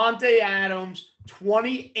 Devontae Adams,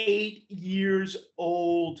 28 years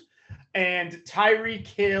old. And Tyreek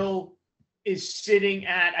Hill is sitting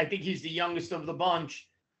at, I think he's the youngest of the bunch.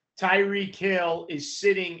 Tyreek Hill is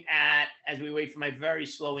sitting at, as we wait for my very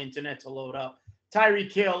slow internet to load up,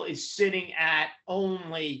 Tyreek Hill is sitting at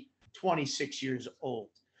only 26 years old.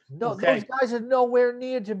 No, okay. Those guys are nowhere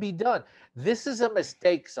near to be done. This is a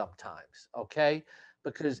mistake sometimes, okay?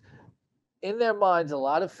 Because in their minds, a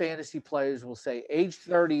lot of fantasy players will say age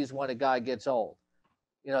 30 is when a guy gets old.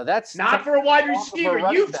 That's not for a wide receiver.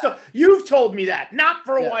 You've told me that. Not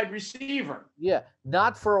for a wide receiver. Yeah,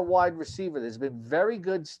 not for a wide receiver. There's been very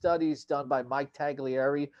good studies done by Mike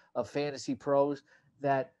Taglieri of Fantasy Pros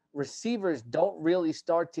that receivers don't really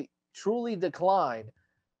start to truly decline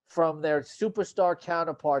from their superstar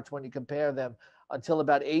counterparts when you compare them until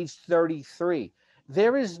about age 33.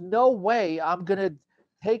 There is no way I'm going to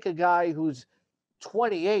take a guy who's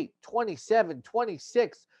 28, 27,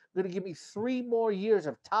 26, going to give me 3 more years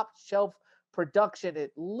of top shelf production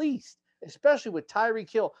at least, especially with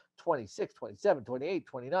Tyreek Hill, 26, 27, 28,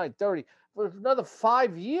 29, 30, for another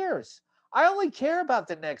 5 years. I only care about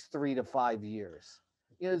the next 3 to 5 years,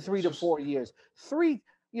 3 to 4 years.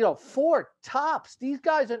 4 tops. These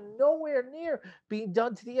guys are nowhere near being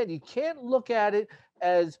done to the end. You can't look at it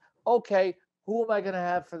as, okay, who am I going to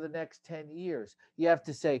have for the next 10 years? You have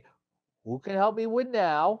to say, who can help me win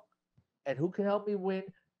now and who can help me win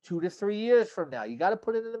 2 to 3 years from now? You got to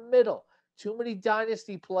put it in the middle. Too many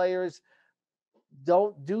dynasty players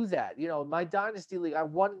don't do that. My dynasty league, I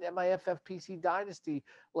won at my FFPC dynasty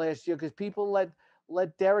last year because people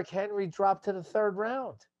let Derrick Henry drop to the 3rd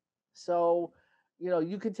round. So,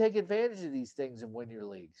 you can take advantage of these things and win your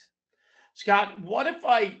leagues. Scott, what if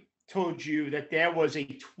I told you that there was a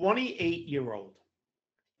 28-year-old,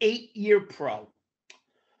 8-year pro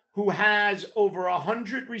who has over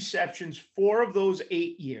 100 receptions 4 of those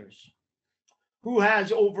 8 years, who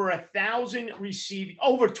has over 1,000 receiving,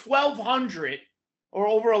 over 1,200 or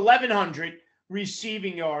over 1,100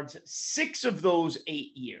 receiving yards 6 of those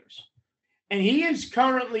 8 years. And he is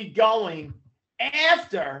currently going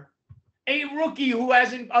after a rookie who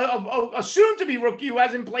hasn't, a soon-to-be rookie who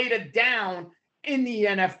hasn't played a down in the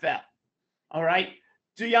NFL. All right?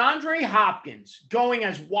 DeAndre Hopkins going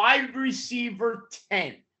as wide receiver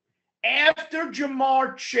 10 after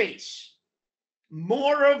Jamar Chase.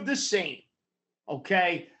 More of the same.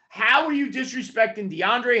 Okay? How are you disrespecting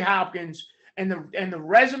DeAndre Hopkins and the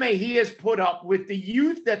resume he has put up with the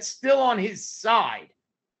youth that's still on his side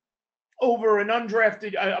over an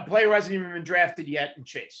undrafted a player who hasn't even been drafted yet in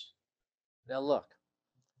Chase. Now look,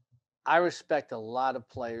 I respect a lot of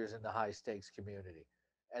players in the high stakes community,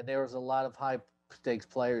 and there's a lot of high stakes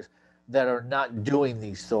players that are not doing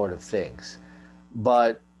these sort of things.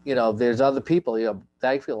 But there's other people.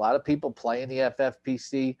 Thankfully, a lot of people play in the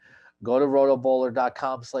FFPC. Go to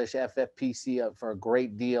rotobowler.com/FFPC for a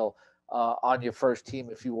great deal on your first team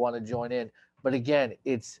if you want to join in. But again,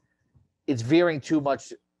 it's veering too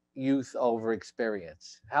much youth over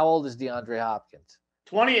experience. How old is DeAndre Hopkins?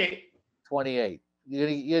 28. 28. You're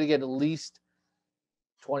gonna get at least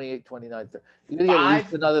 28, 29, 30. You're gonna get at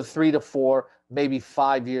least another 3 to 4, maybe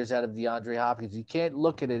 5 years out of DeAndre Hopkins. You can't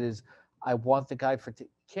look at it as I want the guy for. You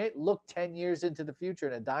can't look 10 years into the future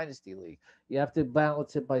in a dynasty league. You have to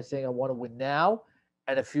balance it by saying I want to win now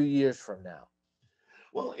and a few years from now.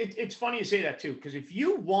 Well, it's funny you say that too, because if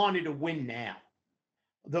you wanted to win now,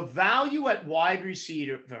 the value at wide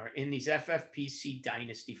receiver in these FFPC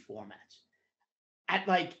dynasty formats at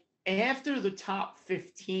like after the top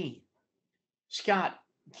 15, Scott,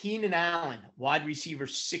 Keenan Allen, wide receiver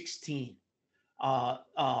 16.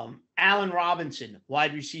 Allen Robinson,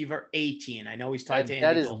 wide receiver 18. I know he's tied to Andy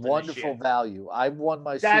That is Dalton wonderful value. I won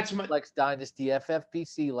my Superflex Dynasty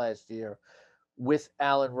FFPC last year with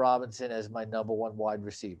Allen Robinson as my number one wide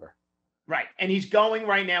receiver. Right. And he's going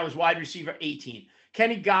right now as wide receiver 18.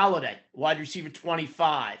 Kenny Golladay, wide receiver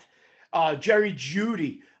 25. Jerry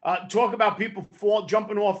Jeudy. Talk about people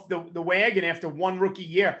jumping off the wagon after one rookie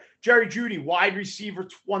year. Jerry Jeudy, wide receiver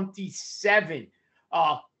 27.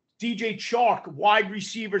 DJ Chark, wide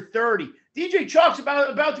receiver 30. DJ Chark's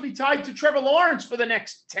about to be tied to Trevor Lawrence for the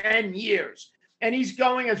next 10 years. And he's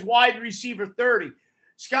going as wide receiver 30.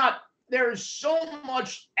 Scott, there is so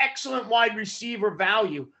much excellent wide receiver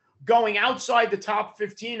value going outside the top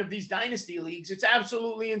 15 of these dynasty leagues. It's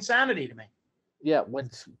absolutely insanity to me. Yeah,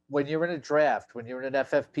 when you're in a draft, when you're in an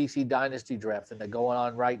FFPC dynasty draft, and they're going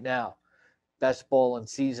on right now, best ball and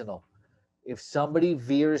seasonal, if somebody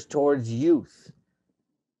veers towards youth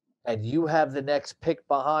and you have the next pick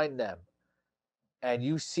behind them, and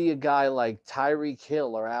you see a guy like Tyreek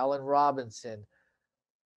Hill or Allen Robinson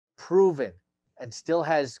proven and still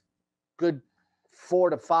has good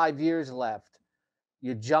 4 to 5 years left,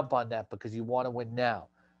 you jump on that because you want to win now.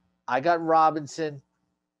 I got Robinson.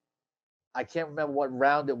 I can't remember what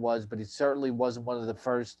round it was, but he certainly wasn't one of the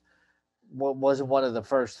first. Wasn't one of the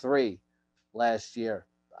first 3 last year.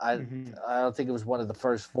 I don't think it was one of the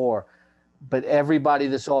first 4. But everybody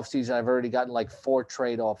this offseason, I've already gotten like 4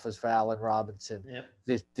 trade offers for Allen Robinson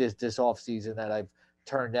this offseason that I've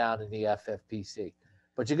turned down in the FFPC.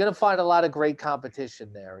 But you're going to find a lot of great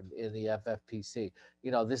competition there in the FFPC.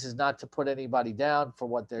 This is not to put anybody down for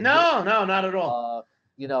what they're doing. No, not at all.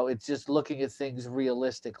 It's just looking at things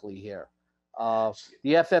realistically here. The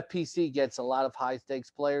FFPC gets a lot of high stakes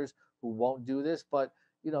players who won't do this, but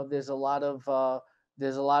there's a lot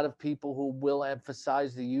of people who will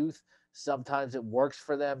emphasize the youth. Sometimes it works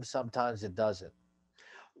for them, sometimes it doesn't.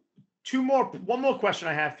 One more question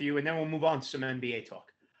I have for you, and then we'll move on to some NBA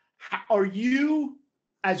talk. Are you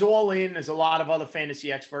as all in as a lot of other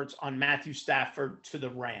fantasy experts on Matthew Stafford to the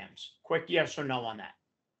Rams? Quick yes or no on that.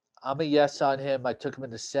 I'm a yes on him. I took him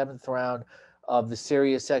in the 7th round of the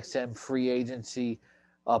SiriusXM free agency,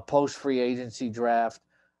 post-free agency draft.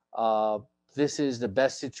 This is the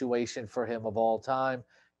best situation for him of all time.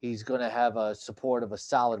 He's going to have a support of a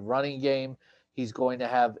solid running game. He's going to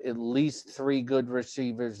have at least 3 good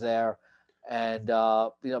receivers there and,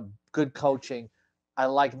 good coaching. I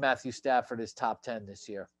like Matthew Stafford as top 10 this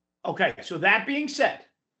year. Okay, so that being said,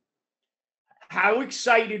 how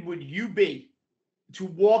excited would you be to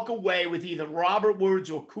walk away with either Robert Woods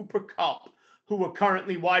or Cooper Kupp, who are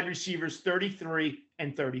currently wide receivers 33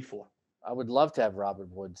 and 34? I would love to have Robert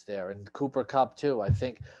Woods there and Cooper Kupp too. I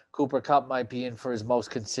think Cooper Kupp might be in for his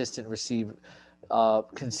most consistent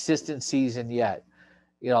season yet.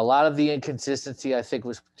 A lot of the inconsistency I think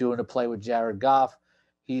was doing to play with Jared Goff.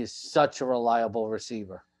 He is such a reliable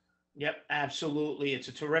receiver. Yep, absolutely. It's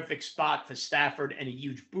a terrific spot for Stafford and a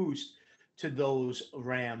huge boost to those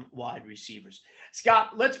Ram wide receivers.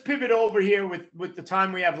 Scott, let's pivot over here with the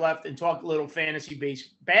time we have left and talk a little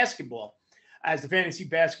fantasy-based basketball. As the fantasy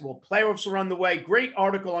basketball playoffs are underway, great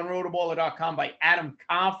article on rotoballer.com by Adam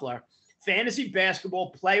Koffler, fantasy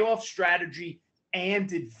basketball playoff strategy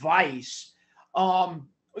and advice.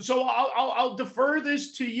 So I'll defer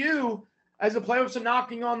this to you as the playoffs are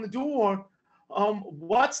knocking on the door.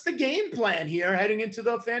 What's the game plan here heading into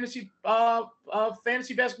the fantasy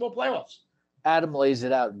basketball playoffs? Adam lays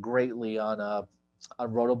it out greatly on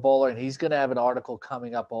on Rotoballer, and he's going to have an article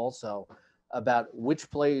coming up also about which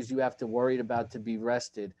players you have to worry about to be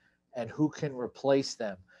rested and who can replace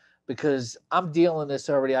them. Because I'm dealing this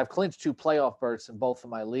already. I've clinched 2 playoff berths in both of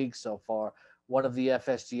my leagues so far, one of the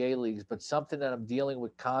FSGA leagues. But something that I'm dealing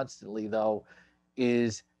with constantly, though,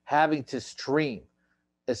 is having to stream,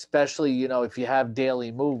 especially, if you have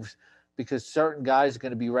daily moves, because certain guys are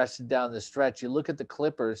going to be rested down the stretch. You look at the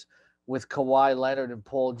Clippers with Kawhi Leonard and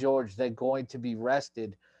Paul George, they're going to be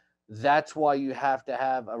rested. That's why you have to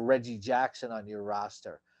have a Reggie Jackson on your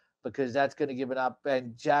roster, because that's going to give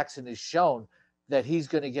and Jackson has shown that he's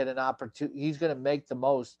going to get an opportunity. He's going to make the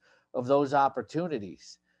most of those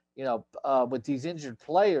opportunities. With these injured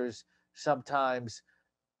players, sometimes,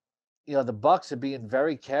 the Bucks are being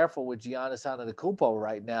very careful with Giannis Antetokounmpo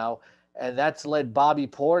right now, and that's led Bobby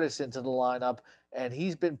Portis into the lineup, and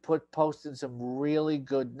he's been posting some really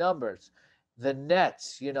good numbers. The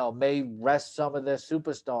Nets, may rest some of their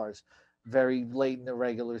superstars very late in the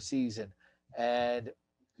regular season, and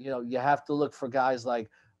you have to look for guys like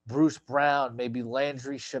Bruce Brown, maybe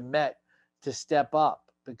Landry Shamet to step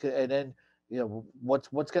up, and then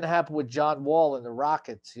what's going to happen with John Wall and the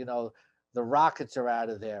Rockets? The Rockets are out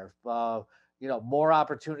of there. More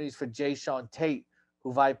opportunities for Jayshawn Tate,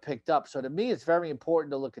 who I picked up. So to me, it's very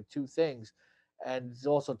important to look at 2 things. And it's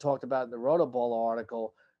also talked about in the Rotoball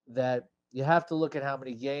article that you have to look at how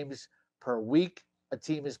many games per week a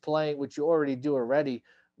team is playing, which you already do already,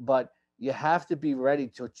 but you have to be ready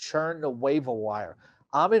to churn the waiver wire.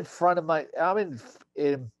 I'm in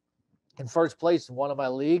first place in one of my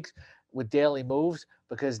leagues with daily moves,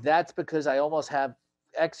 because I almost have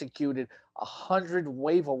executed 100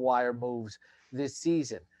 waiver wire moves this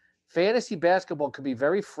season. Fantasy basketball can be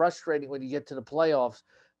very frustrating when you get to the playoffs,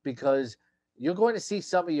 because you're going to see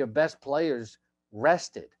some of your best players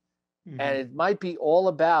rested. Mm-hmm. And it might be all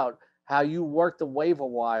about how you work the waiver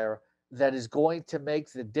wire that is going to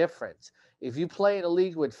make the difference. If you play in a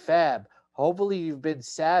league with Fab, hopefully you've been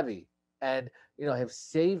savvy and have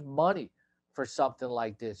saved money for something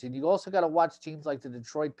like this. And you also got to watch teams like the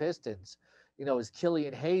Detroit Pistons. Is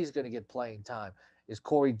Killian Hayes going to get playing time? Is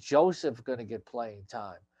Corey Joseph going to get playing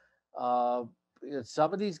time?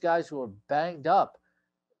 Some of these guys who are banged up,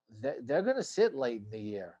 they're going to sit late in the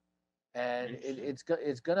year, and it's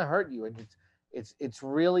going to hurt you, and it's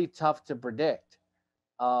really tough to predict.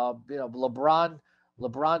 LeBron's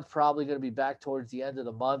probably going to be back towards the end of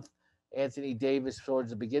the month. Anthony Davis towards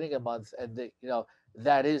the beginning of the month, and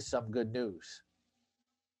that is some good news.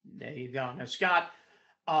 There you go. Now, Scott,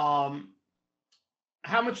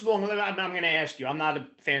 how much longer? I'm going to ask you. I'm not a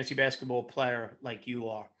fantasy basketball player like you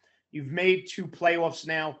are. You've made 2 playoffs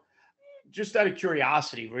now. Just out of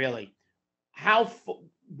curiosity, really,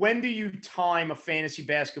 when do you time a fantasy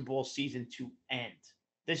basketball season to end?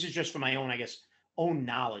 This is just for my own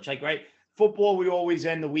knowledge. Like, right, football, we always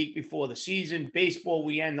end the week before the season. Baseball,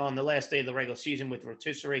 we end on the last day of the regular season with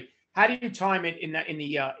rotisserie. How do you time it in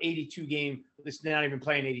the 82 game? They're not even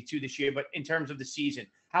playing 82 this year, but in terms of the season,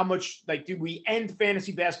 how much do we end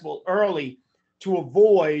fantasy basketball early to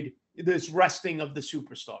avoid this resting of the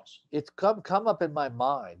superstars? It's come up in my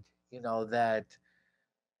mind, that,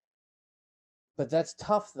 but that's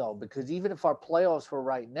tough though, because even if our playoffs were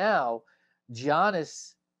right now,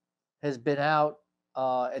 Giannis has been out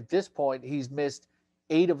at this point. He's missed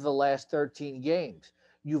 8 of the last 13 games.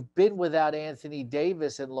 You've been without Anthony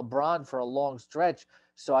Davis and LeBron for a long stretch.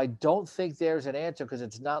 So I don't think there's an answer, because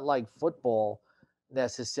it's not like football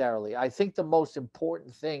necessarily. I think the most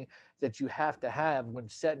important thing that you have to have when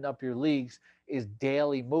setting up your leagues is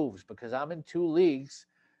daily moves, because I'm in 2 leagues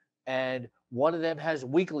and one of them has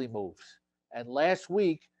weekly moves. And last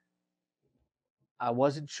week, I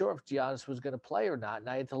wasn't sure if Giannis was going to play or not, and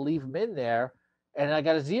I had to leave him in there, and I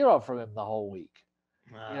got a 0 from him the whole week.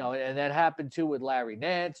 Wow. And that happened too with Larry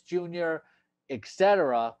Nance Jr.,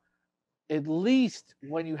 etc. At least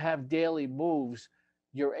when you have daily moves,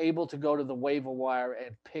 you're able to go to the waiver wire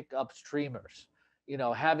and pick up streamers,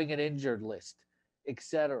 having an injured list,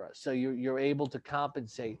 etc. So you're able to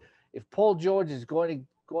compensate. If Paul George is going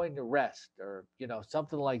to rest, or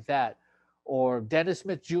something like that, or Dennis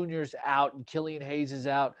Smith Jr. is out and Killian Hayes is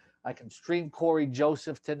out, I can stream Corey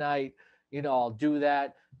Joseph tonight. I'll do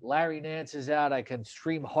that. Larry Nance is out, I can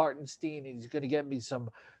stream Hartenstein, and he's going to get me some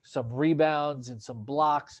rebounds and some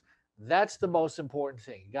blocks. That's the most important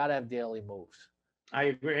thing. You got to have daily moves. I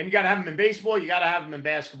agree. And you got to have them in baseball. You got to have them in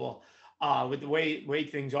basketball. With the way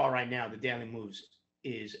things are right now, the daily moves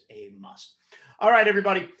is a must. All right,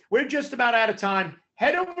 everybody. We're just about out of time.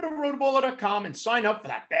 Head over to rotoballer.com and sign up for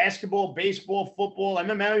that basketball, baseball, football,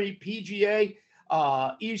 MMA, PGA,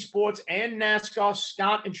 esports and NASCAR.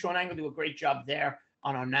 Scott and Sean Engel do a great job there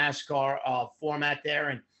on our NASCAR format there.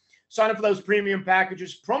 And sign up for those premium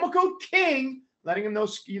packages. Promo code KING,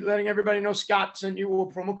 letting everybody know Scott sent you a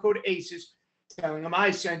promo code ACES, telling them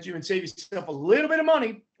I sent you, and save yourself a little bit of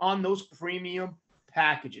money on those premium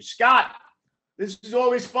packages. Scott, this is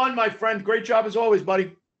always fun, my friend. Great job as always,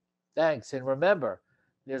 buddy. Thanks. And remember,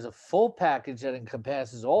 there's a full package that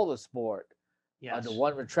encompasses all the sport under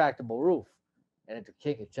one retractable roof. And enter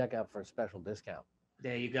King at checkout for a special discount.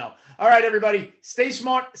 There you go. All right, everybody. Stay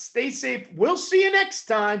smart. Stay safe. We'll see you next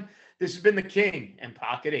time. This has been the King and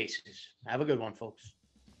Pocket Aces. Have a good one, folks.